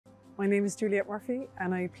My name is Juliet Murphy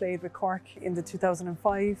and I played with Cork in the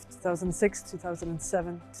 2005, 2006,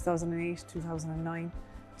 2007, 2008, 2009,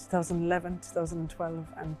 2011, 2012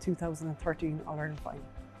 and 2013 All-Ireland Final.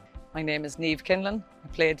 My name is Niamh Kindlon. I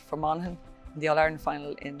played for Monaghan in the All-Ireland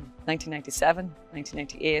Final in 1997,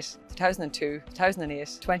 1998, 2002,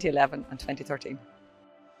 2008, 2011 and 2013.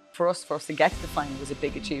 For us to get to the final was a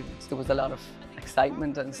big achievement. There was a lot of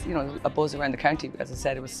excitement and a buzz around the county because, as I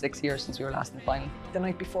said, it was 6 years since we were last in the final. The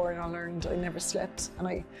night before in All-Ireland I never slept and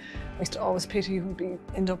I used to always pity who would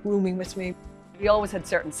end up rooming with me. We always had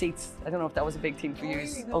certain seats. I don't know if that was a big thing for you.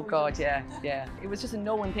 Really? Oh God, yeah. It was just a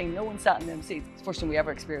no one thing. No one sat in them seats. The first thing we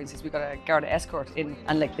ever experienced is we got a Garda escort in,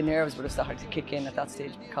 and like the nerves would have started to kick in at that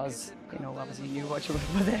stage because obviously you knew what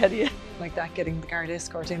was ahead of you. Like that, getting the Garda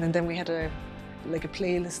escort in, and then we had a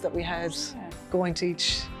playlist that we had going to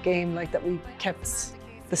each game, like that we kept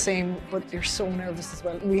the same, but you're so nervous as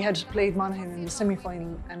well. We had played Monaghan in the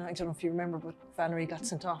semi-final and I don't know if you remember, but Valerie got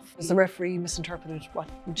sent off as the referee misinterpreted what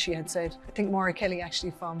she had said. I think Maura Kelly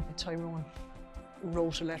actually from Tyrone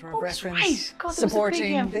wrote a letter of reference right. God,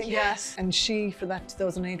 supporting yes. And she, for that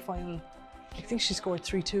 2008 final, I think she scored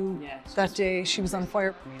 3-2 that day. She was on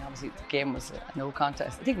fire. I mean, obviously the game was a no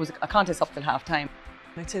contest. I think it was a contest up till half time.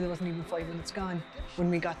 I'd say there wasn't even 5 minutes gone when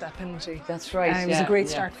we got that penalty. That's right. It was a great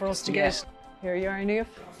start for us to get. Here you are, Niamh.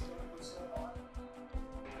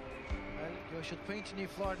 You should point to Niamh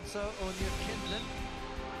Florence or Niamh Kindlon.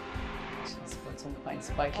 She's got some kind of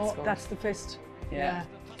vital scores. That's the fist. Yeah.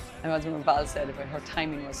 I imagine when Val said about her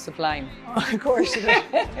timing was sublime. Oh, of course she did.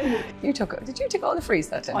 Did you take all the frees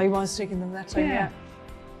that time? I was taking them that time, yeah.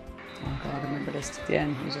 Oh God, I remember this at the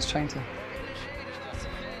end. You're just trying to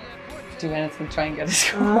do anything, try and get a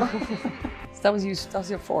score. So that was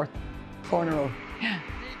your fourth in a row. Yeah.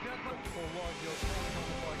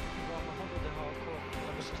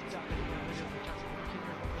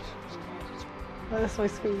 Well, that's my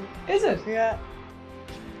school. Is it? Yeah.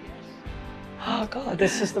 Oh God.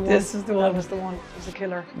 This is the one. This is the one. That was the one. It was a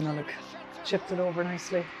killer. No, look. Chipped it over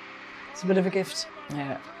nicely. It's a bit of a gift.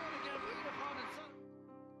 Yeah.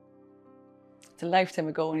 It's a lifetime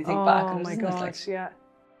ago when you think back on it, my isn't God, it? yeah.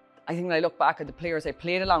 I think when I look back at the players I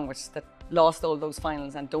played along with that lost all those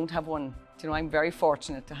finals and don't have one, I'm very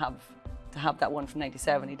fortunate to have that one from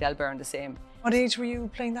 '97. Edel Byrne the same. What age were you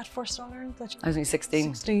playing that first All-Ireland? I was only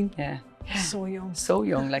 16. 16? Yeah. So young. So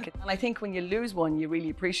young, And I think when you lose one, you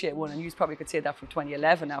really appreciate one, and you probably could say that from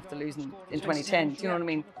 2011 after losing in 2010. Do you know what I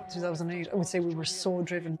mean? 2008, I would say we were so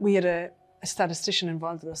driven. We had a statistician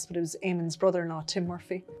involved with us, but it was Eamonn's brother-in-law, Tim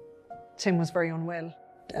Murphy. Tim was very unwell.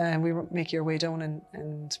 We were making our way down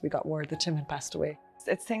and we got word that Tim had passed away.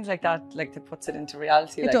 It's things like that, that puts it into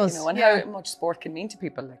reality. It does, and how much sport can mean to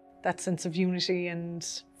people. That sense of unity and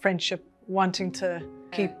friendship, wanting to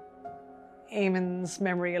keep Eamonn's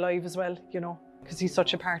memory alive as well, because he's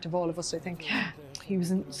such a part of all of us, I think. He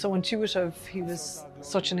was so intuitive, he was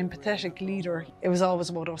such an empathetic leader. It was always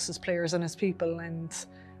about us as players and as people, and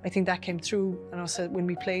I think that came through and also when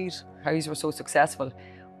we played. How you were so successful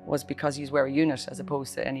was because you were a unit as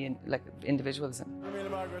opposed to any individuals.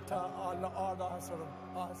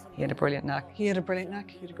 He had a brilliant knack. He had a brilliant knack,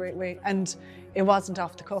 he had a great way. And it wasn't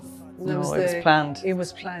off the cuff. It was planned. It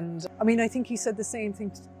was planned. I mean, I think he said the same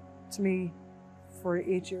thing to me for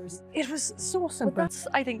 8 years. It was so simple.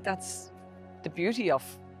 I think that's the beauty of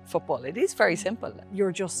football. It is very simple.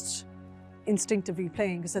 You're just instinctively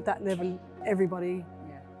playing, because at that level, everybody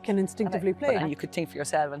can instinctively play. And you could think for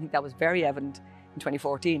yourself, I think that was very evident in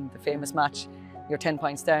 2014, the famous match. You're 10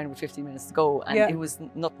 points down with 15 minutes to go, and it was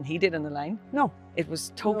nothing he did on the line. No. It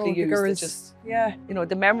was totally used to just,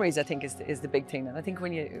 the memories, I think, is the big thing. And I think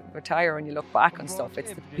when you retire and you look back on stuff,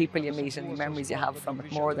 it's the people you meet and the memories you have from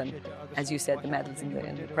it more than, as you said, the medals in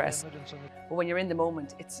the press. But when you're in the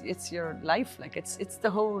moment, it's your life. It's the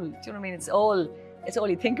whole, do you know what I mean? It's all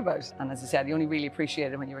you think about. And as I said, you only really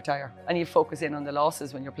appreciate it when you retire. And you focus in on the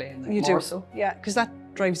losses when you're playing. You more do. So. Yeah, because that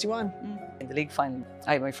drives you on. In the league final,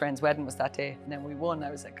 my friend's wedding was that day, and then we won. I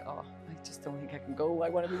was like, oh, I just don't think I can go. I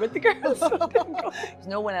want to be with the girls. There's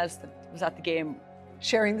no one else that was at the game.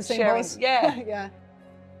 Sharing the same buzz? Yeah. Yeah.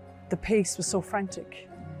 The pace was so frantic.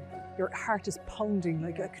 Your heart is pounding,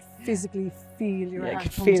 I could physically feel your heart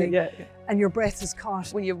pounding. Feel it, And your breath is caught.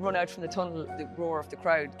 When you run out from the tunnel, the roar of the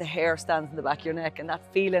crowd, the hair stands in the back of your neck, and that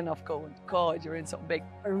feeling of going, God, you're in something big.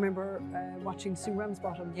 I remember watching Sue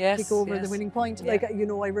Ramsbottom kick over the winning point. Yeah.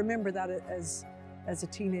 I remember that as a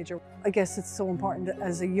teenager. I guess it's so important that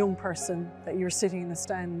as a young person that you're sitting in a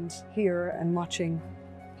stand here and watching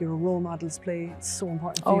your role models play. It's so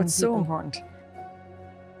important for young people. It's so important.